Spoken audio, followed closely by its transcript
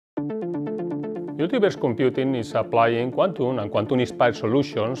Multiverse Computing is applying quantum and quantum-inspired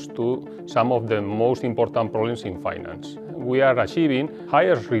solutions to some of the most important problems in finance. We are achieving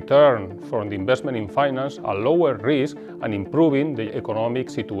higher return from the investment in finance, a lower risk, and improving the economic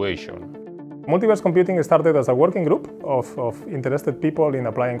situation. Multiverse Computing started as a working group of interested people in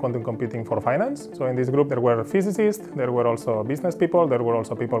applying quantum computing for finance. So in this group there were physicists, there were also business people, there were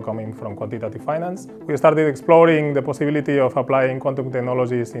also people coming from quantitative finance. We started exploring the possibility of applying quantum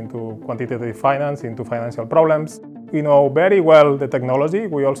technologies into quantitative finance, into financial problems. We know very well the technology.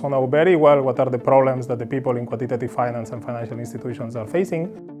 We also know very well what are the problems that the people in quantitative finance and financial institutions are facing.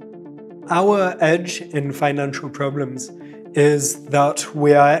 Our edge in financial problems is that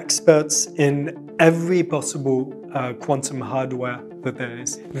we are experts in every possible quantum hardware that there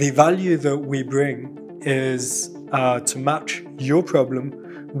is. The value that we bring is to match your problem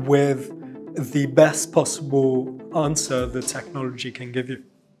with the best possible answer the technology can give you.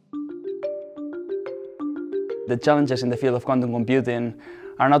 The challenges in the field of quantum computing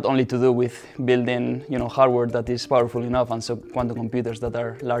are not only to do with building, hardware that is powerful enough and so quantum computers that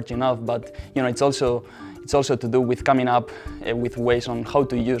are large enough, but it's also to do with coming up with ways on how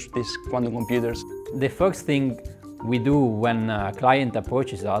to use these quantum computers. The first thing we do when a client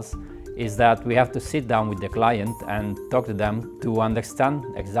approaches us is that we have to sit down with the client and talk to them to understand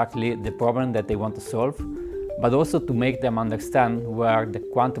exactly the problem that they want to solve, but also to make them understand where the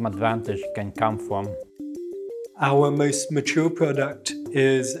quantum advantage can come from. Our most mature product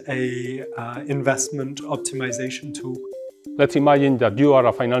is an investment optimization tool. Let's imagine that you are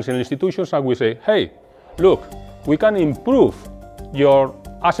a financial institution and we say, hey, look, we can improve your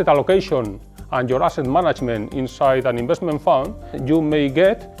asset allocation and your asset management inside an investment fund. You may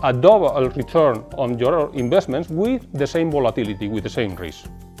get a double return on your investments with the same volatility, with the same risk.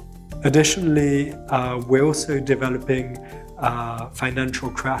 Additionally, we're also developing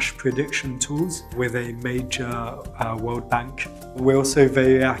financial crash prediction tools with a major World Bank. We're also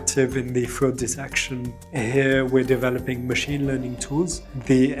very active in the fraud dissection. Here we're developing machine learning tools.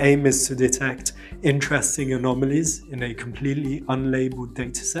 The aim is to detect interesting anomalies in a completely unlabeled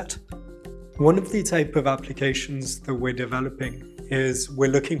dataset. One of the type of applications that we're developing is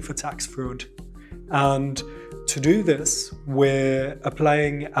we're looking for tax fraud. And to do this, we're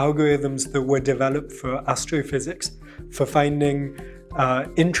applying algorithms that were developed for astrophysics for finding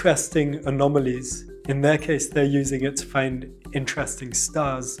interesting anomalies. In their case, they're using it to find interesting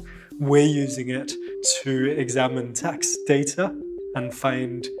stars. We're using it to examine tax data and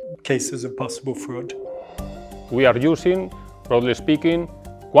find cases of possible fraud. We are using, broadly speaking,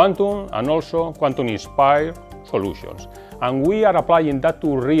 quantum and also quantum-inspired solutions. And we are applying that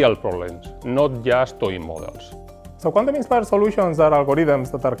to real problems, not just toy models. So quantum-inspired solutions are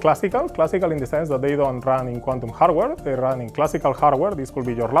algorithms that are classical in the sense that they don't run in quantum hardware, they run in classical hardware. This could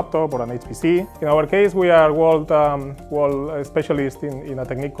be your laptop or an HPC. In our case, we are world specialists in a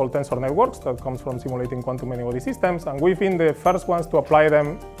technique called tensor networks that comes from simulating quantum many-body systems, and we've been the first ones to apply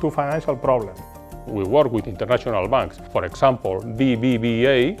them to financial problems. We work with international banks, for example,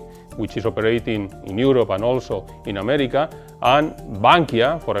 BBVA, which is operating in Europe and also in America, and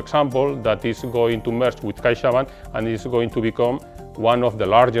Bankia, for example, that is going to merge with CaixaBank and is going to become one of the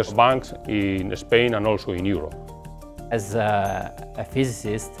largest banks in Spain and also in Europe. As a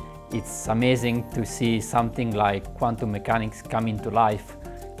physicist, it's amazing to see something like quantum mechanics coming to life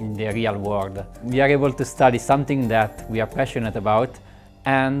in the real world. We are able to study something that we are passionate about,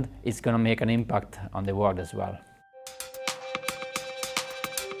 and it's going to make an impact on the world as well.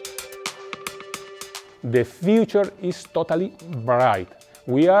 The future is totally bright.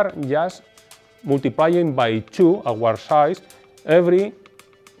 We are just multiplying by 2 our size every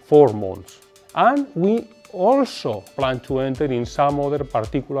 4 months. And we also plan to enter in some other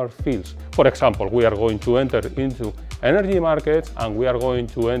particular fields. For example, we are going to enter into energy markets and we are going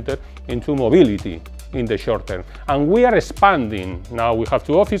to enter into mobility in the short term. And we are expanding. Now we have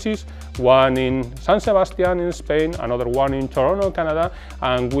 2 offices, one in San Sebastian in Spain, another one in Toronto, Canada,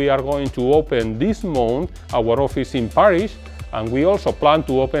 and we are going to open this month our office in Paris, and we also plan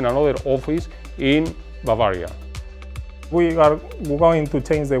to open another office in Bavaria. We are going to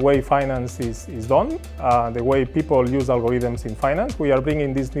change the way finance is done, the way people use algorithms in finance. We are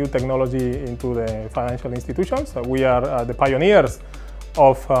bringing this new technology into the financial institutions. We are the pioneers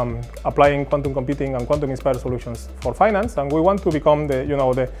of applying quantum computing and quantum-inspired solutions for finance, and we want to become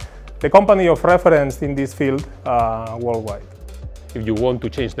the company of reference in this field worldwide. If you want to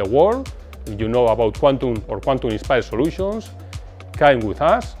change the world, if you know about quantum or quantum-inspired solutions, come with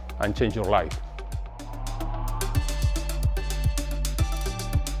us and change your life.